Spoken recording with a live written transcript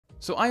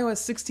So iOS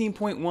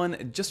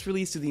 16.1 just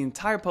released to the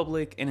entire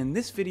public, and in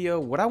this video,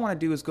 what I want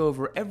to do is go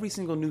over every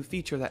single new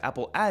feature that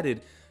Apple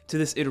added to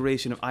this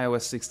iteration of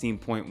iOS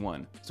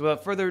 16.1. So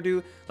without further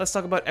ado, let's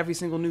talk about every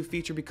single new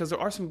feature because there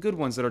are some good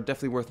ones that are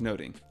definitely worth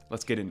noting.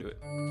 Let's get into it.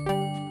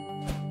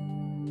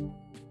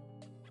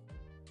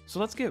 So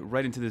let's get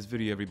right into this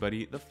video,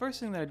 everybody. The first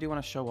thing that I do want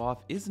to show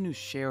off is the new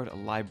shared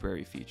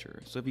library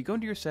feature. So if you go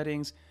into your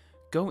settings,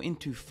 go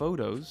into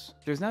Photos.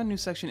 There's now a new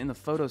section in the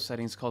Photos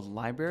settings called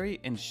Library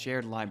and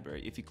Shared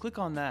Library. If you click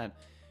on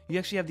that, you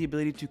actually have the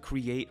ability to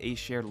create a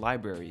shared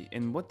library.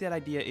 And what that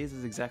idea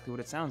is exactly what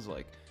it sounds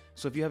like.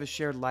 So if you have a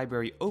shared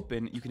library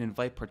open, you can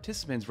invite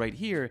participants right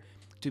here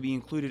to be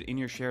included in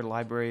your shared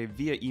library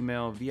via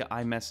email, via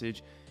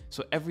iMessage.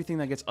 So everything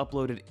that gets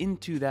uploaded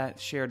into that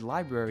shared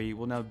library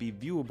will now be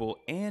viewable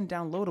and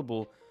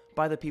downloadable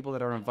by the people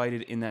that are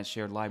invited in that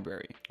shared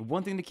library.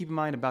 One thing to keep in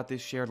mind about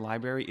this shared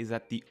library is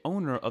that the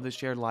owner of the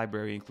shared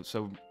library,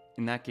 so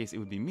in that case it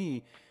would be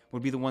me,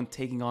 would be the one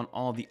taking on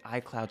all the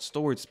iCloud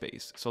storage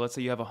space. So let's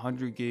say you have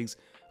 100 gigs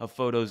of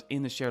photos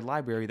in the shared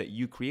library that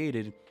you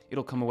created,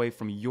 it'll come away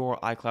from your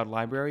iCloud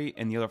library,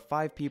 and the other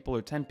 5 people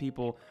or 10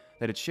 people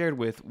that it's shared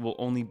with will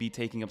only be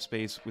taking up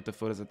space with the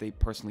photos that they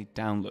personally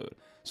download.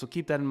 So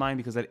keep that in mind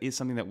because that is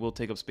something that will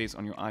take up space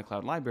on your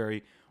iCloud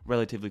library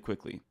relatively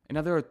quickly. And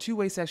now there are 2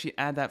 ways to actually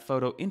add that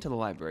photo into the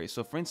library.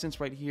 So for instance,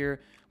 right here,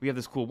 we have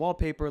this cool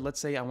wallpaper. Let's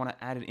say I want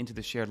to add it into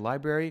the shared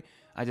library.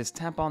 I just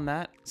tap on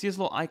that. See this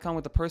little icon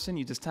with the person?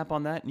 You just tap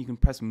on that and you can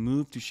press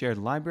move to shared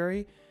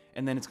library,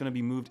 and then it's going to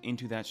be moved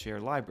into that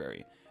shared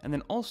library. And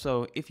then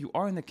also, if you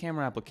are in the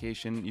camera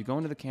application, you go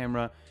into the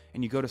camera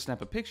and you go to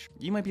snap a picture,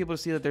 you might be able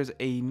to see that there's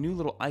a new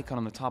little icon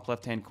on the top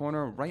left-hand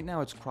corner. Right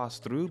now it's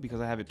crossed through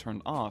because I have it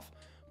turned off,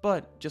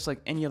 but just like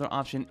any other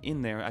option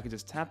in there, I could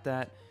just tap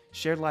that.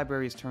 Shared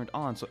library is turned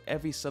on, so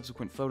every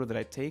subsequent photo that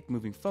I take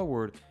moving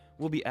forward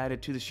will be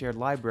added to the shared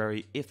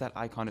library if that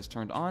icon is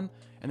turned on.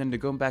 And then to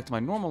go back to my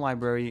normal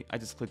library, I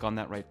just click on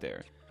that right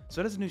there.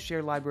 So that's a new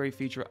shared library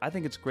feature. I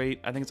think it's great.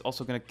 I think it's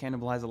also going to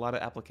cannibalize a lot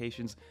of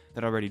applications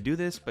that already do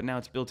this, but now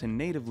it's built in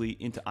natively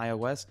into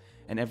iOS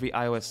and every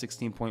iOS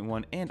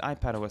 16.1 and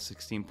iPadOS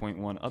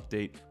 16.1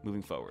 update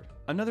moving forward.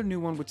 Another new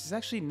one, which is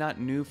actually not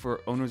new for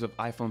owners of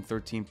iPhone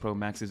 13 Pro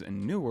Maxes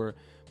and newer,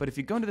 but if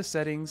you go into the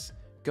settings,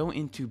 go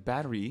into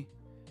battery,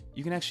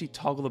 you can actually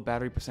toggle the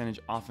battery percentage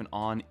off and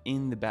on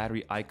in the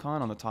battery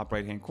icon on the top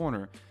right hand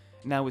corner.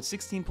 Now with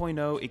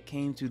 16.0, it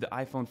came to the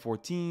iPhone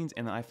 14s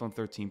and the iPhone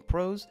 13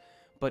 Pros,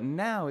 but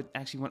now it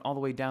actually went all the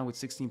way down with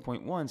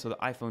 16.1, so the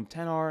iPhone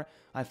XR,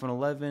 iPhone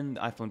 11, the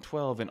iPhone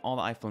 12, and all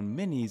the iPhone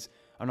minis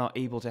are now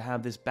able to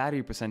have this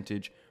battery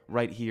percentage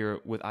right here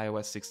with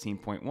iOS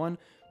 16.1,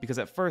 because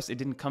at first it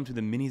didn't come to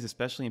the minis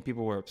especially, and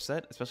people were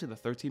upset, especially the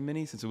 13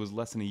 mini, since it was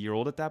less than a year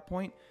old at that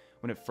point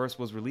when it first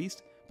was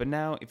released. But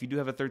now, if you do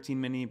have a 13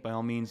 mini, by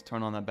all means,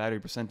 turn on that battery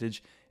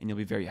percentage, and you'll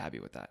be very happy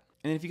with that.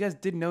 And if you guys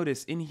did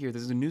notice in here,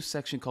 there's a new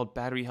section called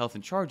Battery Health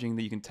and Charging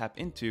that you can tap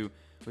into,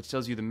 which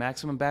tells you the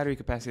maximum battery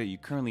capacity that you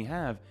currently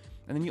have.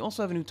 And then you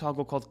also have a new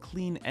toggle called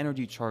Clean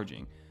Energy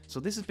Charging. So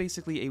this is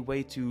basically a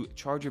way to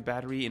charge your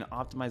battery and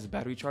optimize the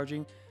battery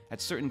charging at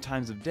certain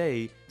times of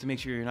day to make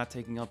sure you're not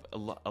taking up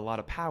a lot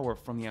of power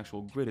from the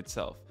actual grid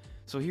itself.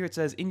 So here it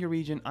says, in your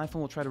region,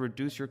 iPhone will try to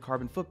reduce your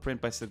carbon footprint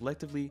by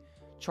selectively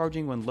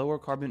charging when lower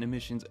carbon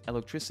emissions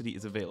electricity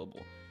is available.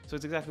 So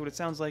it's exactly what it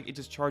sounds like. It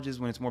just charges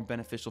when it's more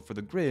beneficial for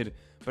the grid,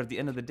 but at the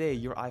end of the day,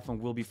 your iPhone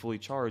will be fully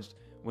charged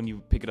when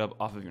you pick it up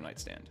off of your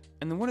nightstand.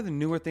 And then one of the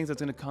newer things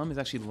that's going to come is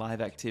actually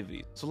live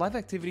activities. So live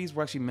activities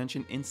were actually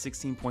mentioned in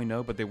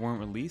 16.0, but they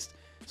weren't released.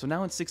 So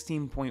now in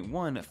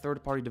 16.1,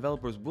 third-party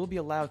developers will be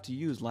allowed to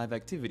use live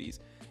activities.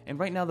 And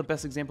right now, the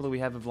best example that we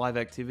have of live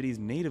activities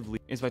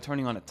natively is by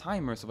turning on a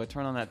timer. So if I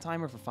turn on that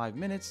timer for 5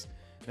 minutes,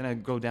 then I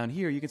go down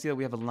here, you can see that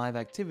we have a live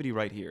activity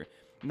right here.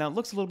 Now it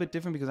looks a little bit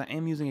different because I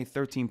am using a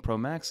 13 Pro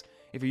Max.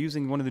 If you're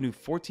using one of the new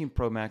 14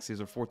 Pro Maxes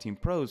or 14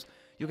 Pros,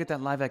 you'll get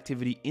that live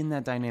activity in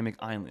that dynamic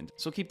island.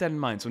 So keep that in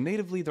mind. So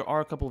natively, there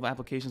are a couple of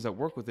applications that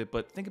work with it,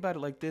 but think about it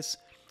like this: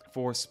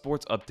 for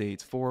sports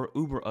updates, for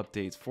Uber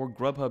updates, for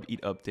Grubhub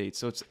Eat updates.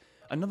 So it's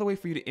another way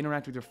for you to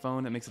interact with your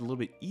phone that makes it a little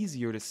bit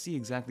easier to see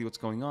exactly what's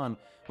going on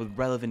with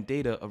relevant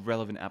data of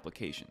relevant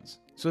applications.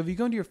 So if you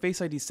go into your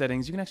Face ID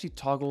settings, you can actually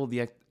toggle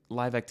the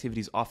live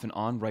activities off and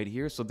on right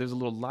here. So there's a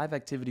little live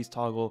activities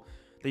toggle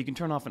that you can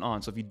turn off and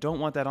on. So if you don't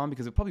want that on,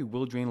 because it probably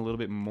will drain a little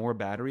bit more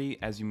battery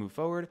as you move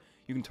forward,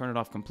 you can turn it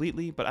off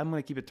completely, but I'm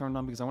going to keep it turned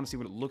on because I want to see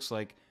what it looks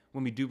like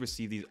when we do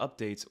receive these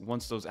updates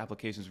once those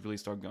applications really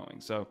start going.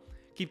 So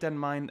keep that in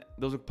mind.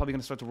 Those are probably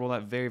going to start to roll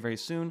out very, very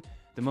soon.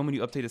 The moment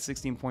you update to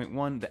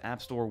 16.1, the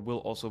App Store will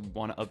also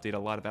want to update a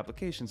lot of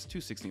applications to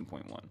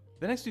 16.1.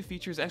 The next new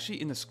feature is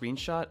actually in the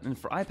screenshot, and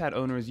for iPad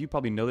owners, you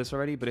probably know this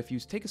already, but if you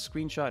take a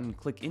screenshot and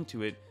click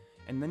into it,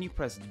 and then you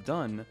press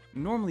done,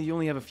 normally you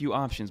only have a few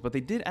options, but they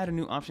did add a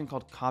new option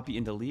called copy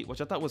and delete, which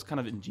I thought was kind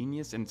of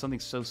ingenious and something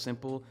so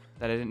simple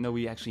that I didn't know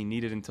we actually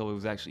needed until it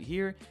was actually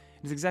here.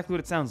 It's exactly what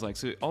it sounds like.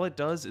 So all it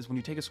does is when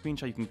you take a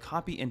screenshot, you can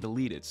copy and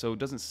delete it, so it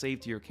doesn't save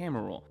to your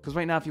camera roll. Because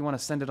right now, if you want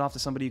to send it off to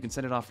somebody, you can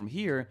send it off from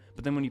here,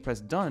 but then when you press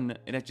done,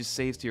 it just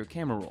saves to your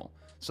camera roll.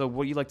 So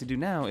what you like to do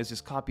now is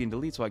just copy and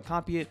delete. So I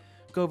copy it,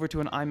 go over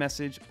to an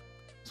iMessage.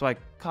 So I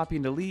copy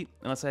and delete,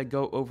 and let's say I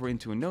go over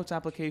into a notes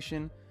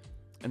application,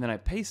 and then I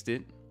paste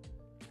it.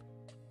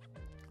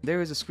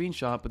 There is a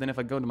screenshot, but then if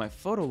I go to my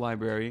photo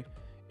library,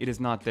 it is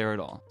not there at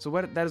all. So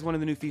that is one of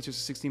the new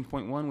features of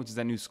 16.1, which is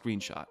that new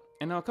screenshot.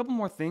 And now a couple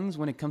more things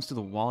when it comes to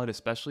the wallet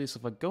especially. So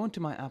if I go into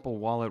my Apple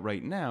Wallet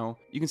right now,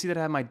 you can see that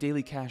I have my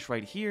daily cash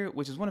right here,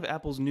 which is one of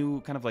Apple's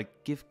new kind of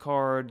like gift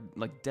card,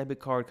 like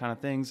debit card kind of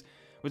things,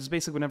 which is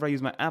basically whenever I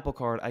use my Apple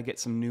Card, I get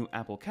some new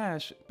Apple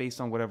Cash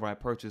based on whatever I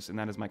purchase, and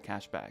that is my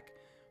cash back.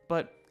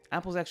 But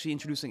Apple's actually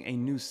introducing a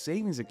new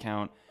savings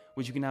account,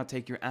 which you can now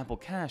take your Apple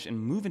Cash and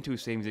move into a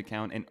savings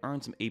account and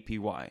earn some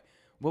APY.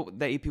 What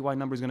the APY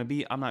number is going to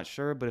be, I'm not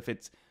sure, but if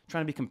it's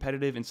trying to be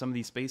competitive in some of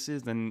these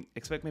spaces, then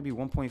expect maybe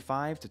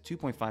 1.5 to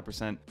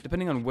 2.5%,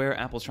 depending on where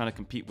Apple's trying to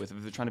compete with.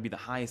 If they're trying to be the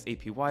highest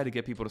APY to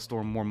get people to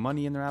store more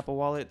money in their Apple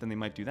Wallet, then they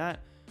might do that.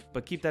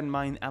 But keep that in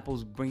mind,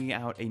 Apple's bringing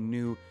out a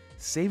new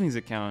savings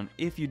account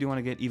if you do want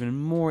to get even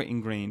more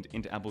ingrained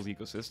into Apple's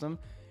ecosystem.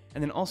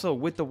 And then also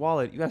with the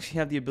wallet, you actually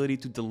have the ability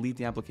to delete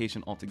the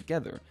application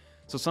altogether.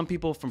 So some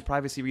people, from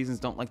privacy reasons,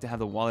 don't like to have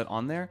the wallet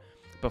on there.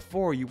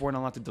 Before, you weren't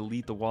allowed to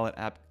delete the wallet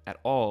app at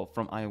all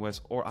from iOS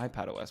or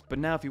iPadOS, but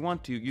now if you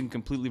want to, you can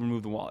completely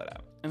remove the wallet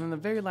app. And then the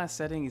very last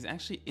setting is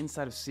actually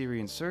inside of Siri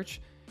and Search.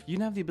 You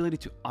can have the ability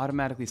to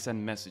automatically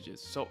send messages.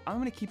 So I'm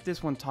going to keep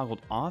this one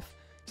toggled off,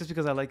 just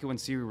because I like it when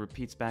Siri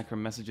repeats back her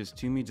messages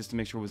to me just to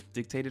make sure it was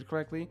dictated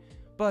correctly.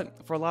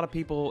 But for a lot of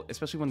people,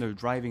 especially when they're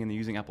driving and they're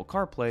using Apple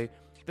CarPlay,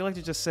 they like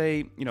to just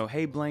say, you know,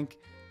 hey blank,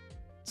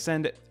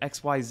 send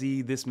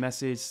XYZ this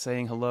message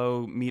saying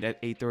hello, meet at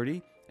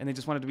 8:30, and they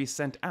just want it to be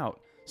sent out.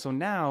 So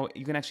now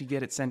you can actually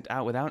get it sent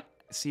out without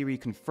Siri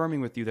confirming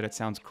with you that it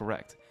sounds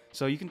correct.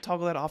 So you can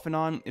toggle that off and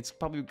on. It's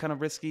probably kind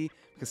of risky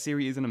because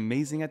Siri isn't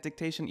amazing at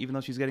dictation, even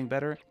though she's getting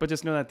better. But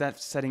just know that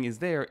that setting is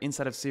there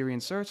inside of Siri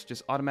and Search.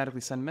 Just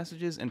automatically send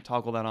messages and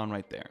toggle that on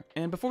right there.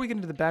 And before we get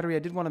into the battery, I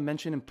did want to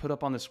mention and put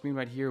up on the screen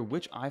right here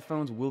which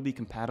iPhones will be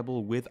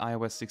compatible with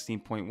iOS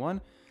 16.1.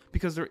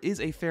 Because there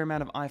is a fair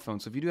amount of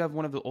iPhones. So if you do have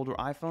one of the older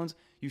iPhones,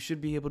 you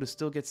should be able to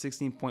still get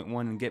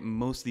 16.1 and get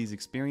most of these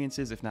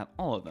experiences, if not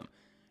all of them.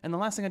 And the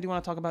last thing I do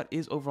want to talk about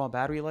is overall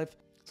battery life.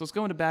 So let's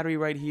go into battery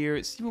right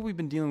here, see what we've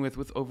been dealing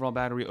with overall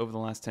battery over the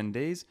last 10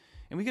 days.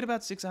 And we get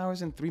about 6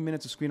 hours and 3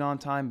 minutes of screen on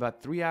time,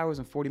 about 3 hours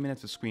and 40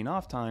 minutes of screen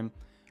off time.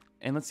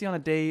 And let's see on a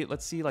day,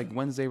 let's see like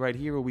Wednesday right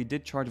here where we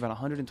did charge about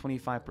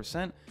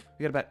 125%.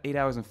 We got about 8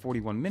 hours and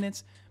 41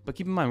 minutes. But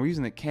keep in mind, we're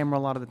using the camera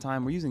a lot of the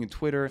time. We're using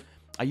Twitter.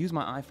 I use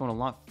my iPhone a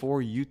lot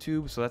for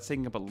YouTube, so that's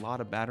taking up a lot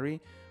of battery.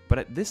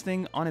 But this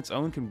thing on its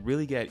own can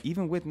really get,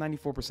 even with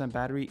 94%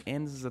 battery,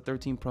 and this is a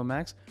 13 Pro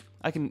Max,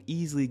 I can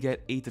easily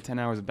get 8 to 10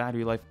 hours of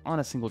battery life on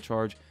a single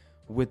charge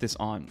with this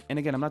on. And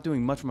again, I'm not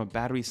doing much from a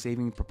battery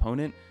saving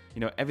proponent.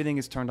 You know, everything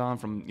is turned on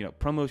from, you know,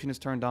 ProMotion is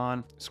turned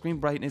on. Screen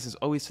brightness is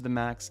always to the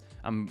max.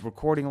 I'm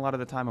recording a lot of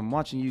the time. I'm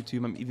watching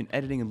YouTube. I'm even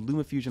editing in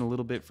LumaFusion a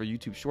little bit for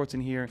YouTube Shorts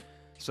in here.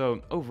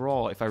 So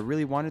overall, if I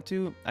really wanted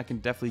to, I can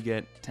definitely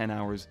get 10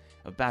 hours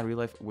of battery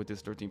life with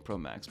this 13 Pro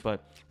Max.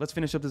 But let's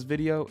finish up this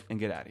video and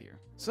get out of here.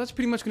 So that's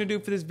pretty much going to do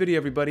it for this video,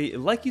 everybody.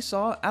 Like you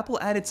saw, Apple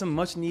added some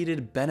much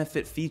needed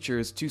benefit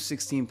features to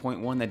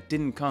 16.1 that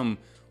didn't come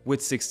with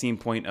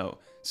 16.0.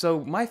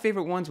 So my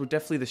favorite ones were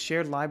definitely the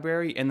shared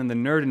library, and then the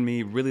nerd in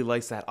me really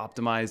likes that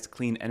optimized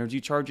clean energy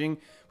charging,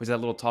 which is that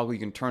little toggle you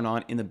can turn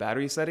on in the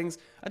battery settings.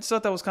 I just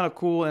thought that was kind of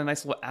cool and a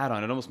nice little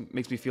add-on. It almost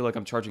makes me feel like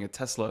I'm charging a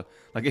Tesla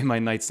like in my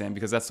nightstand,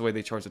 because that's the way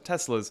they charge the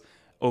Teslas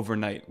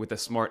overnight with the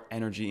smart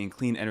energy and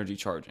clean energy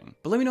charging.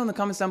 But let me know in the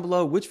comments down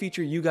below which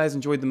feature you guys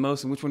enjoyed the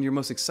most and which one you're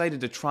most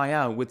excited to try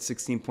out with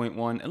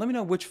 16.1, and let me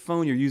know which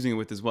phone you're using it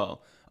with as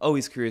well.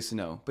 Always curious to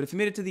know. But if you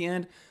made it to the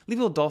end, leave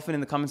a little dolphin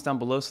in the comments down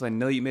below so that I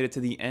know you made it to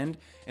the end.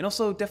 And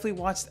also definitely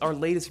watch our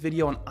latest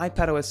video on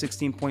iPadOS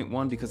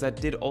 16.1, because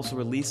that did also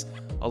release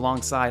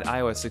alongside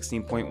iOS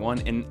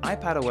 16.1, and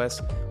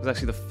iPadOS was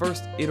actually the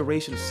first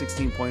iteration of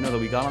 16.0 that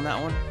we got on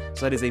that one.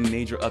 So that is a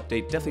major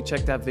update. Definitely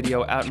check that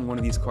video out in one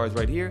of these cards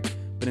right here.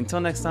 But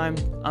until next time,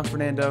 I'm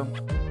Fernando,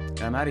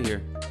 and I'm out of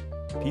here.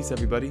 Peace,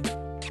 everybody.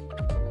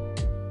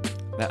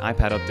 That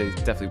iPad update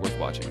is definitely worth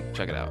watching.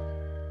 Check it out.